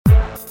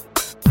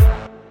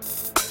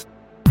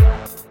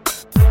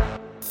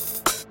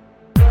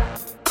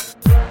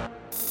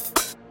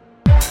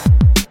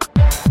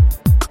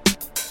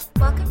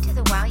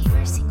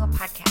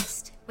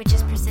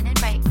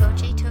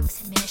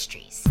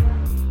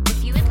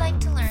like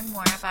to learn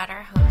more about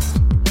our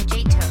host,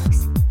 OJ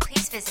Tokes,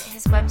 please visit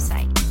his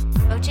website,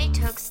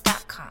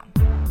 ojtokes.com.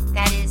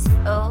 That is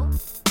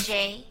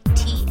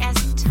O-J-T as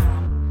in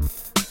Tom,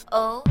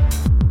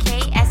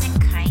 O-K as in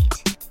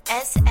kite,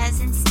 S as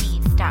in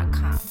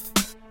Steve.com.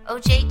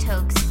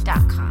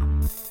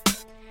 ojtokes.com.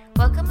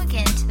 Welcome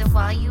again to the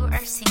While You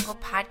Are Single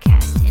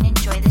podcast and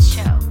enjoy the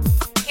show.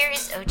 Here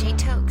is OJ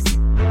Tokes.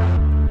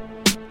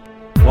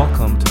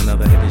 Welcome to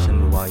another edition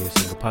of the While You're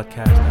Single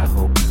podcast. I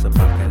hope the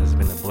podcast has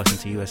been a blessing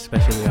to you,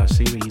 especially our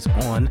series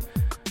on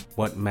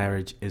what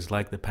marriage is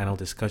like, the panel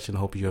discussion.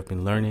 Hope you have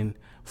been learning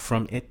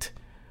from it.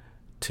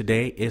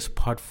 Today is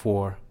part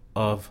 4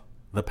 of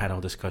the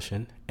panel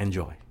discussion.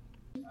 Enjoy.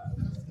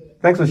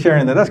 Thanks for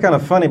sharing that. That's kind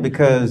of funny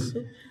because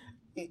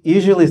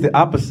usually it's the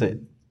opposite.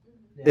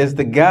 It's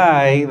the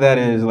guy that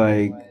is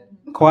like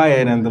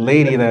quiet and the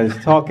lady that is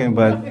talking,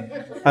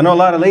 but I know a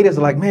lot of ladies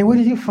are like, man, where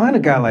did you find a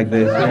guy like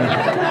this?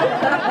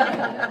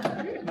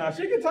 Now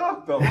she can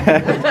talk though.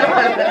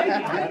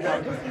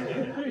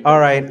 All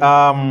right. Can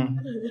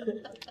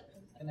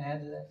I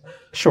add to that?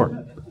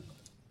 Sure.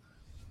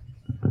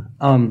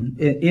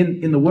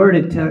 In the Word,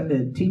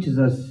 it teaches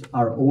us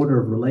our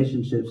order of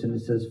relationships, and it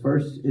says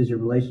first is your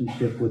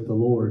relationship with the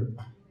Lord,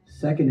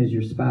 second is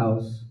your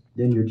spouse,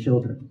 then your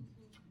children.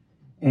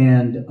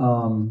 And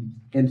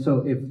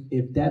so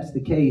if that's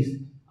the case,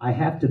 I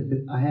have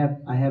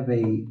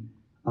a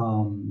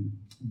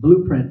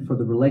blueprint for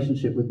the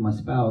relationship with my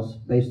spouse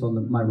based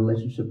on my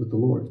relationship with the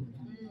Lord.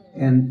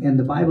 And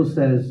the Bible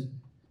says,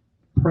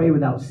 pray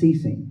without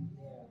ceasing.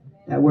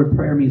 That word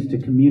prayer means to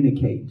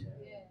communicate.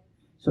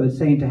 So it's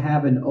saying to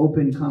have an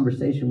open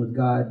conversation with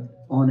God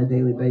on a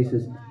daily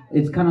basis.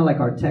 It's kind of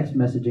like our text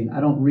messaging. I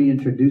don't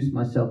reintroduce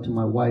myself to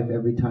my wife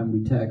every time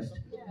we text.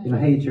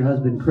 Hey, it's your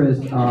husband, Chris.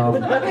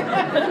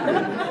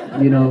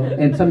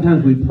 And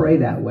sometimes we pray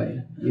that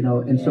way,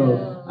 and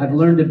so I've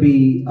learned to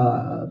be,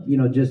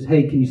 just,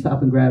 hey, can you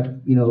stop and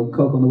grab,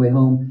 Coke on the way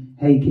home?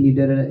 Hey, can you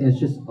da-da-da? It's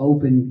just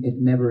open. It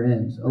never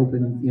ends.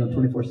 Open,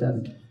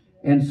 24/7.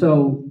 And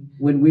so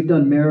when we've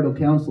done marital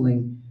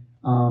counseling,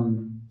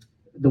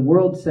 the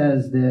world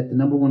says that the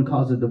number one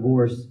cause of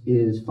divorce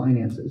is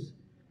finances.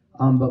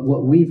 But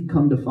what we've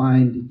come to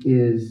find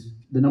is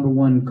the number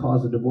one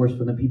cause of divorce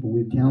for the people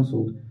we've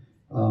counseled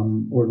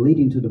or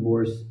leading to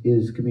divorce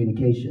is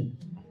communication.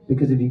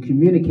 Because if you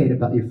communicate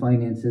about your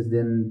finances,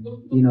 then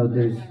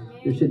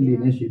there shouldn't be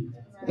an issue.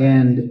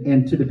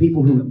 And to the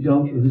people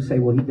who say,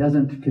 well, he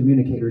doesn't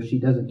communicate or she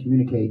doesn't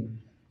communicate,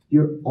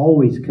 you're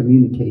always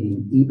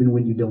communicating, even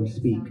when you don't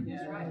speak.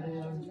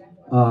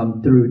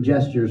 Through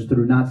gestures,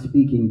 through not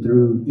speaking,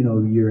 through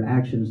your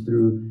actions,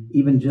 through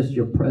even just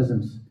your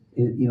presence.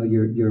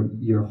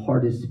 Your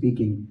heart is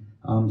speaking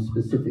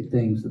specific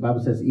things. The Bible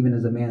says, even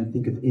as a man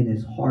thinketh in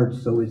his heart,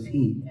 so is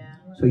he.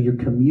 So you're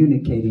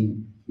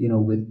communicating,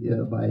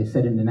 by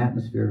setting an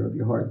atmosphere of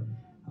your heart.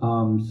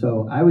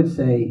 So I would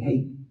say,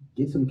 hey,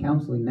 get some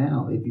counseling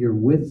now. If you're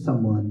with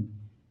someone,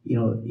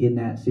 in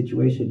that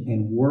situation,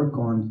 and work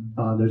on,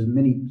 there's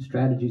many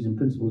strategies and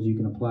principles you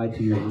can apply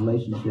to your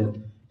relationship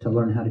to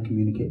learn how to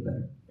communicate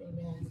better.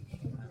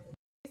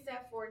 You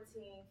said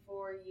 14,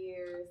 4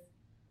 years.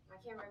 I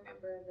can't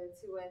remember the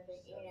 2 at the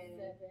end.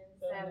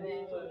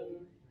 7,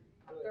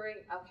 3.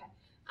 Okay.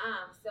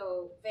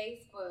 So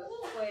Facebook,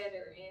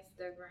 Twitter,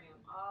 Instagram,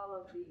 all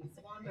of these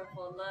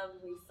wonderful,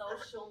 lovely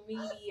social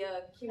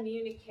media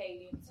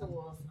communicating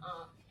tools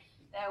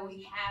that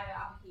we have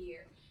out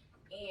here.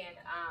 And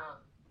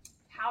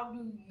how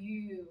do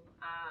you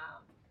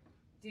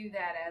do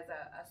that as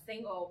a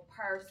single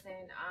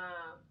person?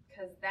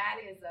 Because that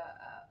is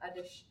a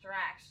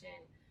distraction.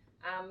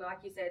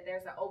 Like you said,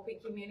 there's an open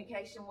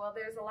communication. Well,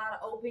 there's a lot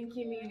of open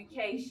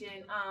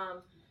communication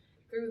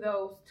through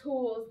those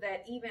tools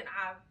that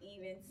I've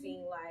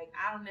seen, like,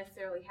 I don't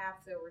necessarily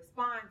have to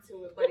respond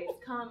to it, but it's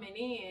coming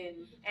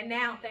in. And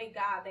now, thank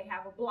God, they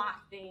have a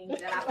block thing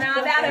that I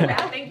found out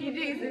about. Thank you,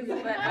 Jesus.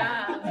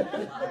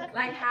 But,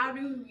 like, how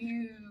do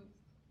you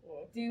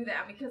do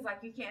that? Because,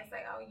 like, you can't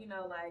say, oh,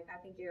 I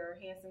think you're a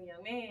handsome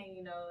young man,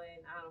 and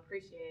I don't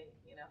appreciate,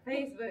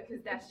 Facebook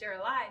because that's your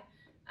life.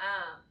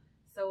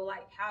 So,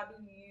 like, how do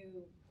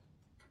you,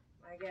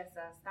 I guess,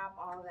 stop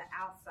all the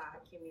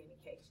outside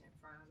communication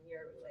from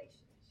your relationship?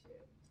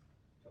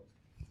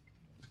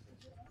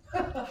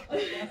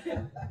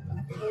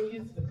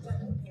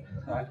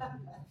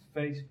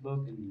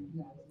 Facebook,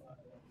 and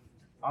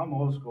I'm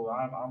old school.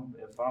 I'm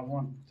if I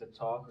want to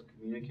talk or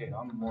communicate,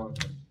 I'm more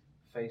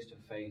face to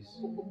face.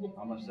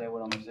 I'm gonna say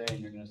what I'm gonna say,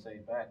 and you're gonna say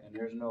it back. And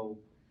there's no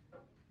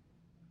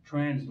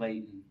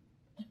translating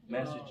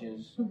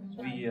messages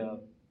via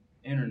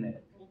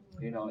internet.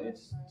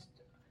 It's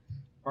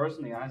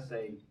personally, I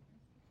say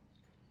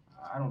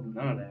I don't do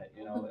none of that.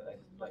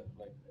 Like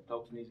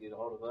folks need to get a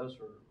hold of us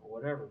or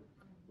whatever.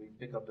 We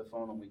pick up the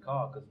phone and we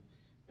call, because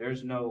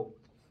there's no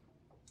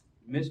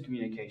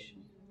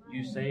miscommunication.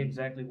 You say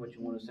exactly what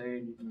you want to say,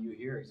 and you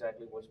hear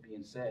exactly what's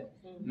being said.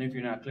 And if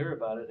you're not clear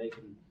about it, they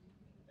can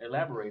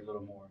elaborate a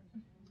little more.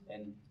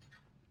 And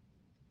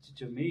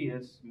to me,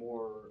 it's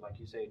more, like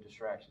you say,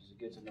 distractions. It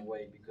gets in the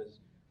way, because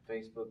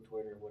Facebook,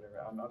 Twitter,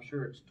 whatever. I'm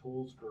sure it's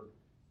tools for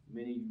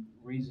many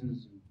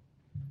reasons.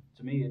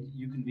 To me,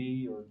 you can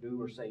be or do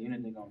or say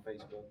anything on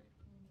Facebook.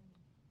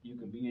 You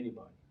can be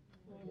anybody.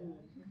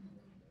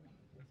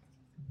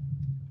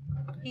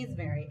 He's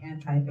very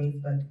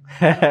anti-Facebook.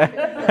 So,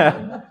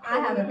 I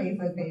have a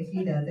Facebook page.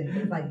 He doesn't.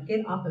 He's like,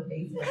 get off of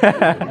Facebook.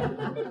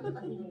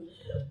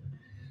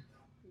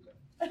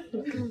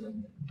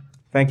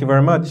 Thank you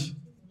very much.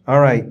 All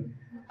right.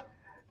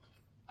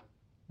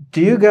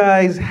 Do you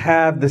guys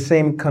have the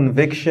same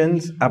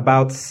convictions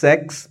about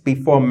sex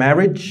before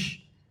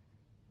marriage?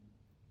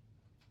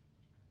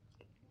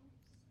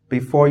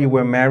 Before you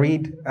were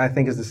married? I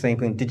think it's the same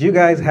thing. Did you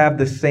guys have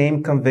the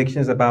same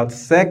convictions about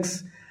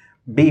sex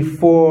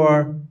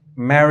before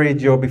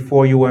marriage or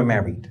before you were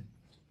married?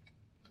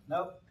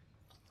 Nope.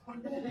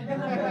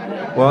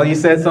 Well, you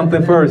said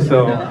something first,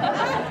 so.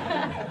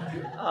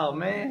 Oh,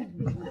 man.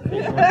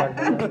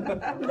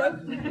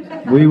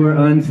 We were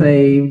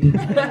unsaved.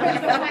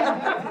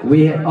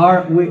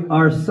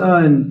 Our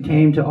son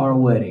came to our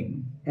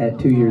wedding at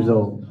 2 years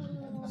old.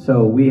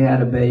 So we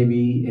had a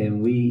baby,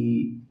 and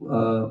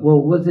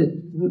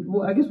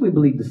I guess we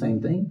believed the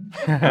same thing.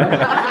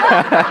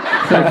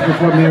 Sex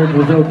before marriage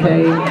was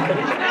okay.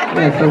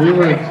 Yeah, so we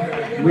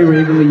were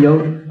evenly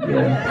yoked.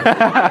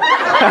 Yeah.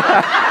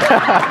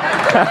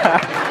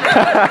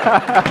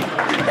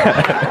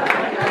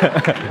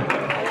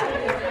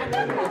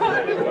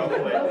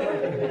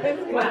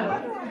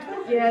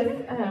 Yes,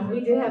 we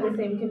did have the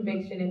same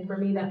conviction, and for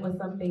me, that was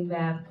something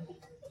that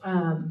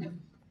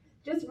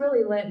just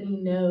really let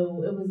me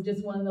know. It was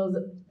just one of those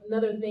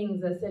another things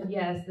that said,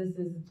 yes, this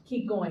is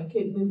keep going,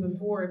 keep moving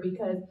forward,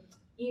 because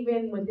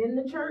even within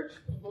the church,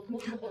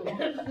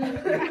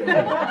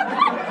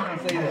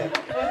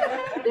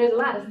 there's a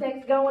lot of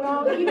sex going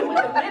on, even with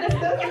the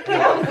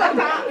ministers,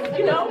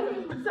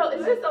 sometimes, So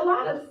it's just a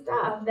lot of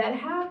stuff that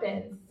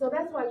happens. So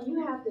that's why you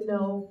have to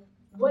know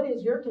what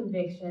is your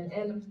conviction,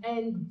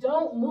 and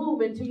don't move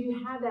until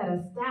you have that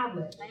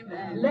established.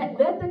 Let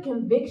the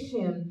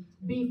conviction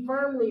be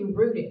firmly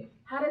rooted.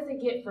 How does it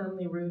get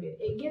firmly rooted?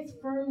 It gets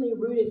firmly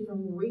rooted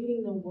from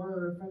reading the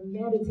Word, from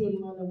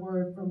meditating on the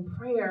Word, from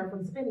prayer,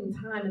 from spending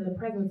time in the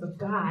presence of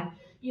God.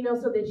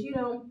 So that you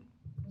don't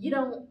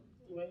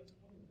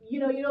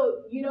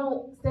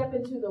step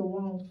into the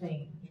wrong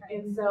thing.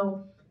 And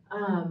so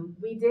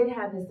we did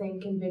have the same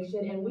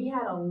conviction, and we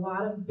had a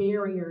lot of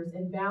barriers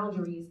and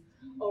boundaries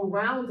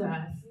around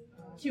us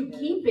to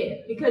keep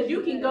it, because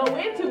you can go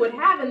into it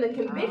having the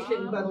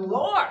conviction, but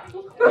Lord,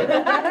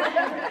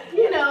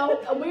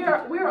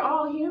 we're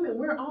all human,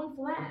 we're all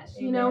flesh,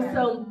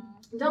 so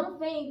don't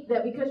think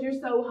that because you're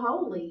so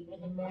holy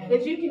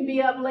that you can be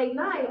up late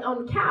night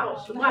on the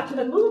couch watching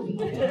a movie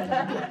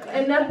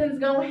and nothing's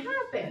gonna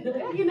happen,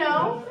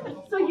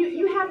 So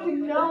you have to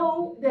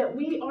know that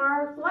we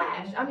are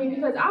flesh. I mean,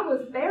 because I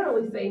was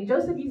thoroughly saved.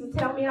 Joseph used to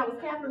tell me I was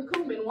Catherine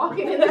Kuhlman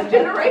walking in this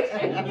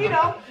generation,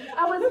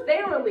 I was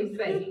thoroughly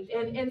saved,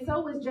 and so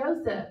was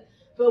Joseph.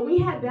 But we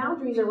had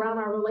boundaries around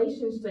our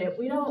relationship.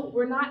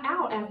 We're not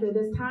out after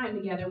this time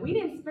together. We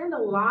didn't spend a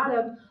lot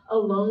of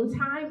alone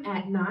time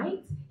at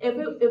night. If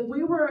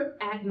we were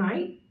at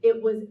night,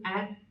 it was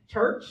at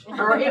church,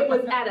 or it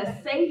was at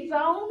a safe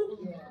zone,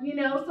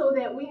 so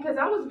that because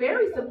I was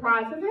very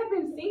surprised, because I've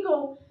been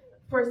single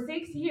for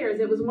 6 years.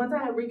 It was once I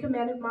had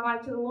recommitted my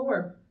life to the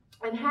Lord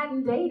and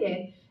hadn't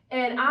dated.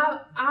 And I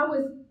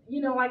was,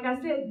 like I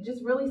said,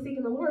 just really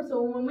seeking the Lord.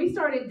 So when we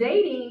started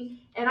dating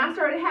and I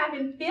started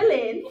having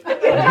feelings, I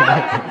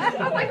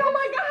was like, oh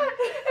my God,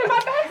 am I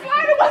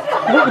backsliding? What's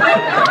going on?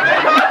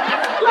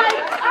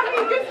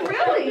 Just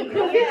really,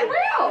 because it's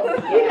real,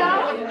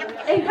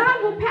 And God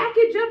will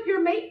package up your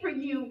mate for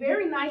you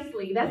very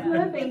nicely. That's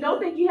another thing. Don't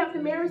think you have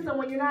to marry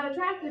someone you're not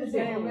attracted to,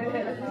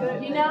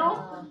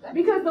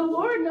 because the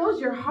Lord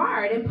knows your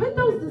heart, and put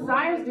those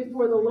desires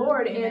before the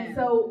Lord. And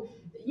so,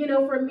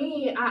 for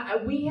me,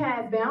 we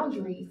had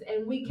boundaries,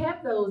 and we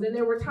kept those. And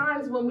there were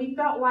times when we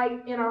felt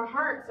like in our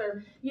hearts,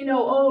 or,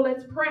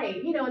 let's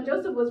pray. And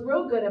Joseph was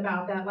real good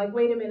about that. Like,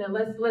 wait a minute,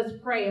 let's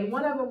pray. And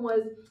one of them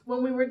was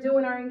when we were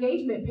doing our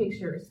engagement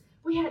pictures.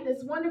 We had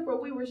this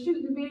we were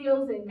shooting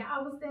videos in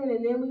Galveston,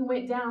 and then we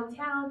went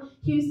downtown,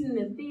 Houston,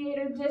 the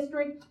theater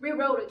district. We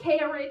rode a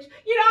carriage.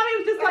 It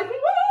was just like, woo!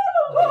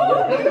 I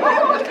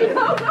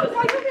was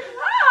like,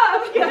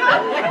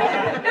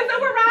 And so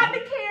we're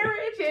riding the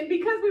carriage, and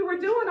because we were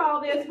doing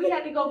all this, we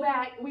had to go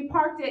back. We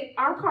parked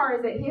our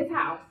cars at his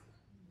house,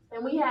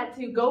 and we had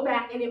to go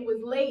back, and it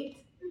was late.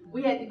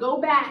 We had to go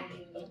back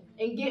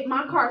and get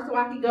my car so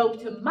I could go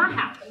to my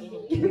house.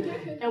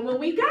 And when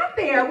we got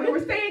there, we were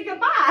saying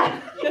goodbye.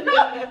 I don't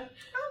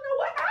know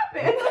what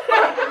happened.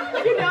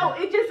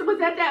 It just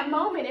was at that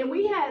moment. And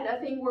we had a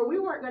thing where we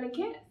weren't going to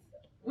kiss.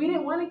 We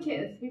didn't want to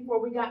kiss before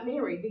we got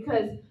married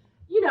because,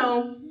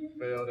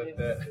 failed at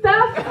that.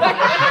 Stuff,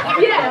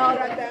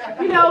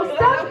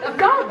 stuff,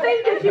 don't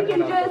think that you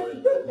can just,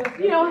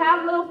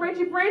 have a little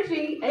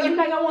Frenchie, and you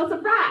think I want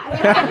some fries.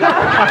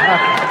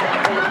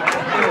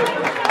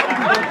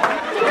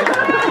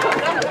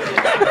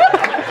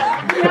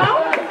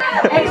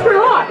 Extra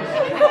large.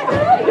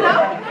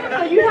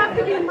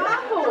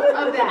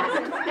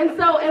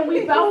 and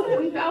we felt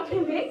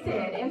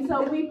convicted, and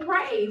so we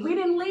prayed. We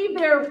didn't leave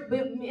there,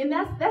 and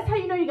that's how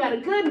you know you got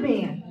a good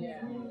man.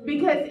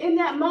 Because in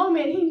that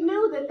moment, he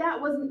knew that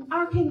was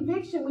our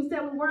conviction. We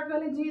said we weren't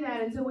going to do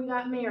that until we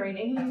got married,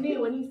 and he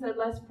knew, and he said,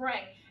 let's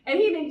pray. And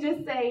he didn't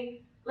just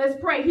say, let's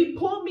pray. He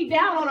pulled me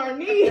down on our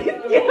knees.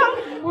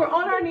 We're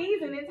on our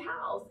knees in his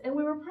house, and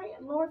we were praying,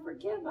 Lord,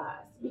 forgive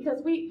us,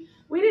 because we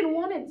didn't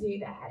want to do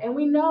that. And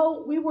we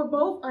know we were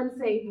both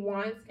unsaved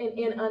once and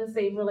in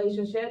unsaved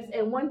relationships,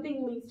 and one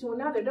thing leads to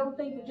another. Don't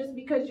think that just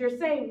because you're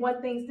saved,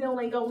 one thing still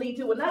ain't going to lead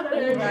to another.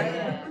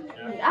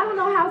 I don't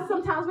know how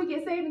sometimes we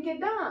get saved and get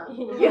done.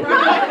 We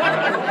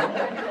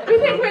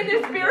think we're in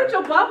this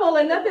spiritual bubble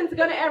and nothing's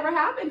going to ever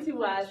happen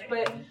to us.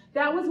 But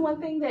that was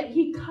one thing that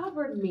he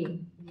covered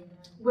me.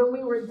 When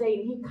we were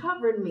dating, he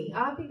covered me.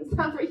 I think it's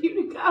time for you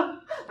to go.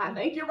 I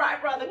think you're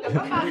right, brother, because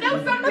I'm about to do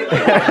something.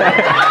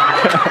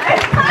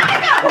 It's time to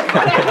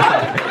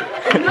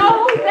go.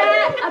 Know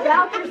that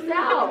about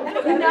yourself,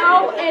 and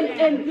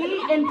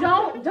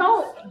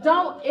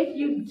don't, if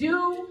you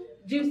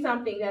do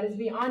something that is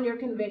beyond your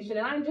conviction.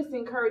 And I'm just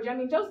encouraged. I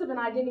mean, Joseph and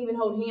I didn't even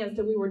hold hands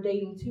till we were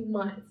dating 2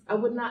 months. I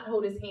would not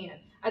hold his hand.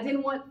 I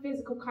didn't want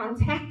physical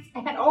contact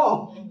at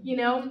all,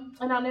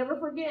 And I'll never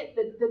forget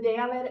the day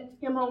I let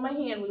him hold my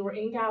hand. We were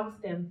in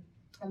Galveston,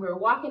 and we were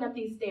walking up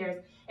these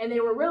stairs, and they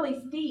were really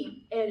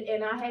steep,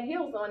 and I had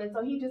heels on, and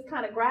so he just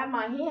kind of grabbed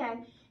my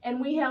hand, and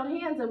we held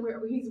hands, and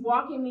he's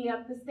walking me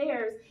up the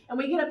stairs, and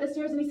we get up the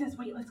stairs, and he says,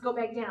 wait, let's go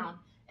back down.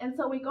 And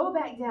so we go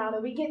back down,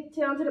 and we get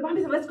down to the bottom.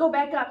 He said, let's go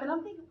back up. And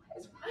I'm thinking, what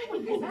is wrong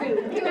with this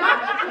dude?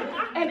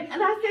 And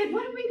I said,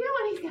 what are we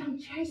doing? He said, I'm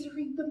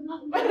treasuring the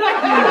moment.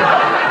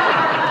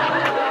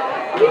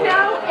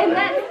 And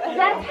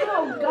that's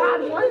how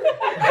God wants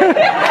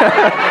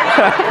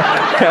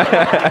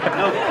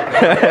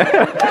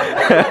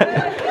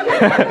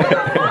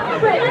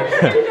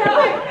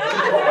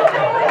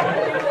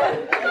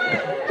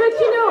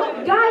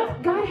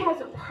God has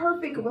a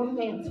perfect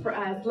romance for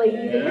us, ladies.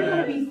 And you're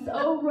going to be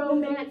so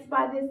romanced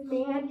by this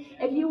man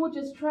if you will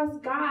just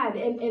trust God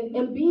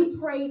and be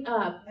prayed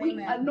up. We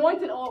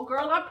anointed oil,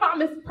 girl. I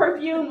promise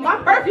perfume. My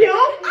perfume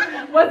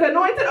was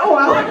anointed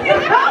oil,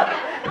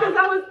 because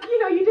I was,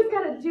 you just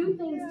got to do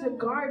things to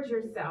guard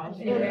yourself.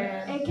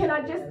 And can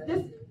I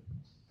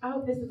I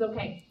hope this is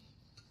okay.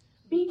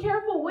 Be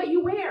careful what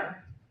you wear.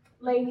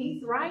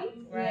 Ladies, right?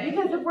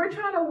 Because if we're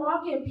trying to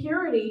walk in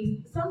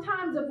purity,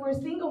 sometimes if we're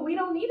single, we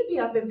don't need to be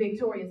up in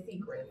Victoria's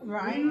Secret.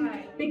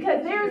 Right.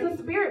 Because there's a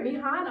spirit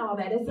behind all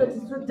that. It's a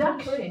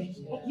seduction,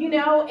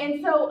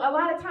 And so a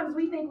lot of times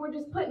we think we're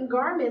just putting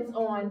garments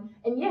on.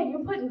 And yeah,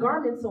 you're putting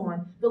garments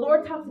on. The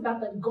Lord talks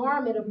about the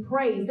garment of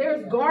praise.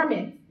 There's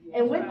garments.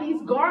 And with these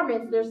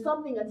garments, there's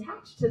something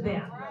attached to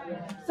them.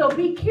 So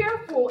be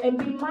careful and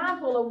be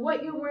mindful of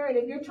what you're wearing.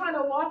 If you're trying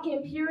to walk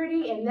in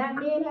purity and that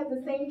man has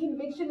the same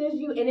conviction as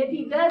you, and if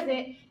he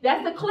doesn't,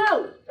 that's a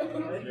clue.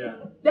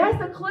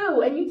 That's a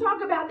clue. And you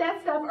talk about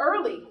that stuff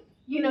early.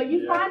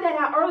 You find that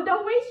out early.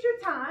 Don't waste your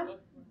time.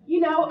 You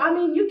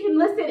can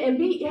listen and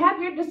have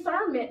your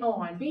discernment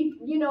on.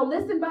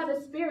 Listen by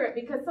the Spirit,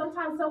 because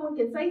sometimes someone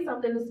can say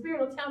something, the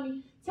Spirit will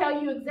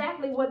tell you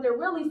exactly what they're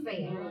really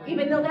saying.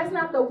 Even though that's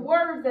not the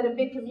words that have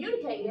been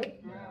communicated,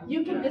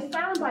 you can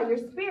discern by your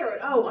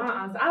spirit. So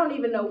I don't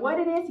even know what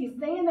it is. He's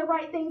saying the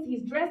right things.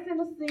 He's dressed in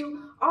a suit,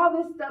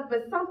 all this stuff,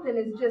 but something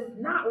is just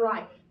not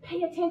right.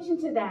 Pay attention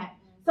to that.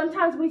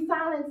 Sometimes we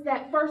silence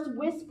that first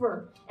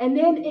whisper, and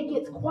then it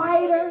gets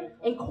quieter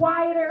and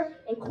quieter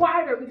and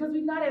quieter because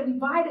we've not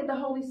invited the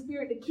Holy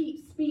Spirit to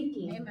keep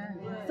speaking. Amen.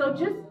 So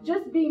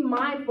just be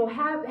mindful.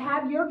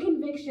 Have your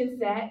conviction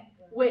set,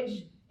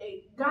 which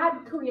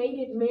God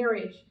created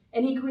marriage,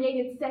 and he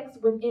created sex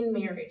within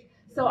marriage.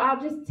 So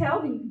I'll just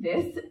tell you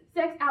this.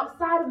 Sex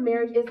outside of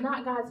marriage is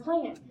not God's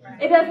plan.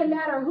 It doesn't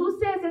matter who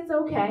says it's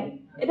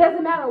okay. It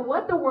doesn't matter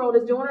what the world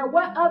is doing or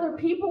what other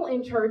people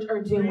in church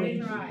are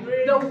doing.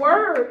 The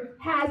word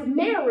has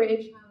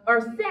marriage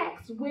or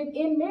sex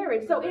within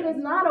marriage. So it is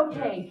not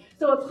okay.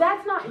 So if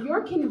that's not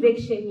your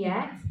conviction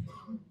yet,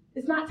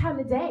 it's not time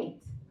to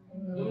date.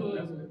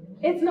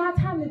 It's not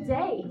time to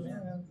date.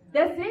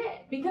 That's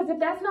it. Because if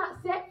that's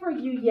not set for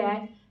you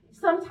yet,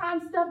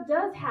 sometimes stuff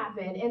does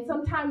happen, and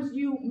sometimes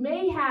you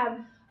may have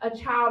a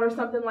child or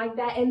something like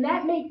that, and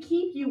that may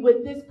keep you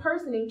with this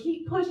person and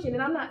keep pushing.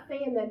 And I'm not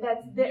saying that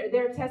that's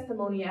their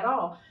testimony at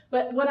all,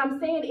 but what I'm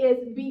saying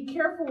is be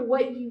careful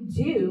what you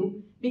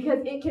do, because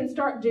it can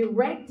start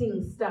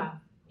directing stuff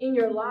in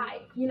your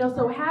life.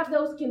 So have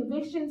those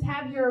convictions,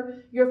 have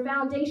your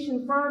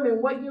foundation firm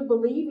in what you're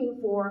believing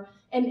for,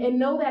 and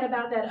know that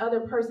about that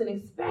other person,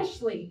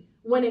 especially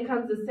when it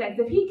comes to sex.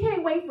 If he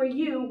can't wait for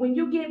you when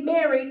you get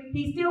married,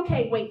 he still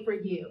can't wait for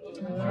you.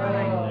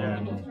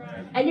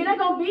 And you're not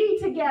going to be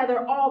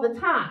together all the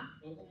time.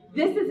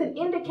 This is an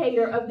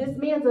indicator of this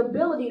man's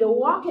ability to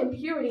walk in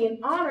purity and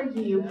honor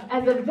you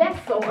as a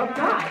vessel of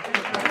God.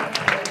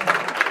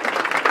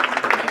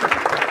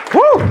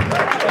 Woo!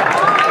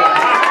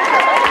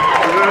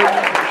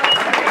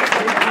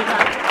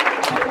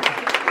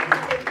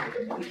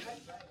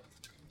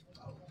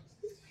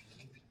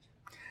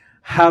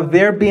 Have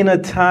there been a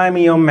time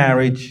in your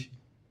marriage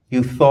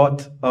you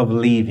thought of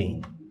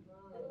leaving?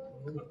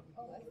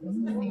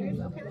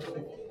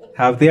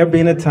 Have there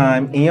been a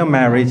time in your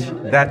marriage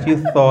that you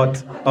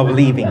thought of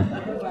leaving?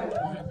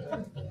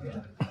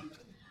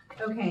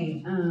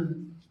 Okay,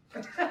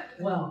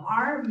 well,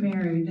 our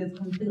marriage is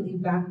completely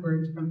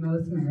backwards from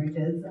most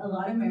marriages. A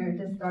lot of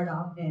marriages start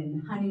off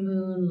in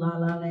honeymoon, la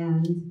la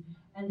land,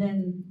 and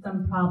then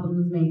some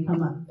problems may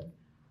come up.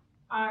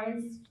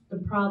 Ours, the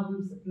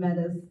problems met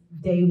us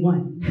day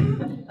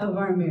one of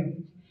our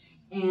marriage.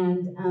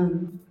 And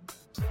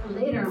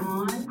later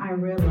on, I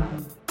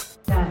realized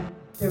that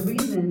the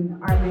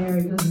reason our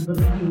marriage was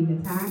really being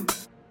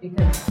attacked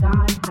because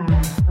God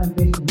had a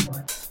vision for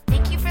it.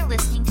 Thank you for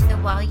listening to the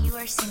While You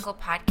Are Single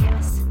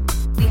podcast.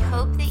 We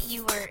hope that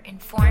you were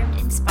informed,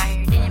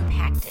 inspired, and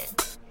impacted.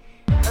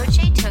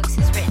 O.J. Tokes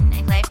has written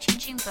a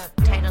life-changing book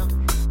titled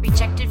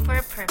Rejected for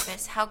a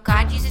Purpose, How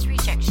God Uses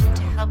Rejection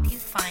to Help You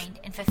Find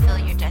and Fulfill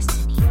Your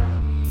Destiny.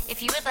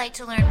 If you would like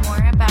to learn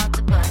more about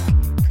the book,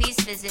 please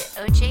visit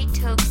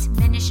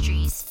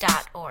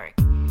ojtokesministries.org.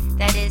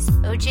 That is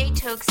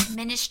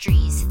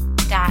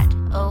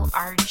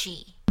ojtokesministries.org.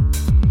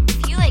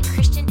 If you like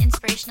Christian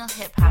inspirational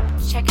hip-hop,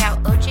 check out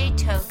O.J.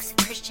 Tokes'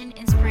 Christian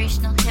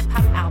inspirational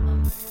hip-hop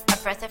album, A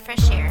Breath of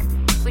Fresh Air,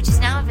 which is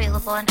now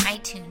available on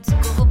iTunes,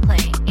 Google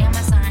Play,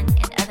 Amazon,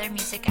 and other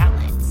music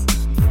outlets.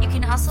 You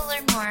can also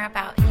learn more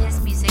about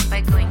his music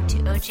by going to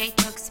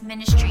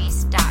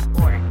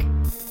ojtokesministries.org.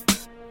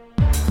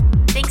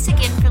 Thanks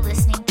again for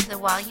listening to the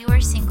While You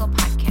Are Single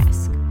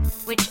podcast,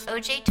 which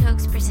O.J.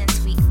 Tokes presents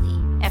weekly,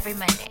 every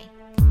Monday.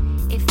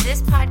 If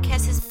this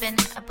podcast has been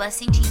a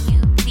blessing to you,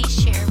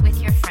 please share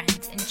with your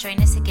friends and join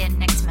us again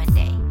next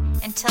Monday.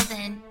 Until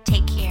then,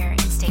 take care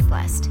and stay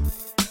blessed.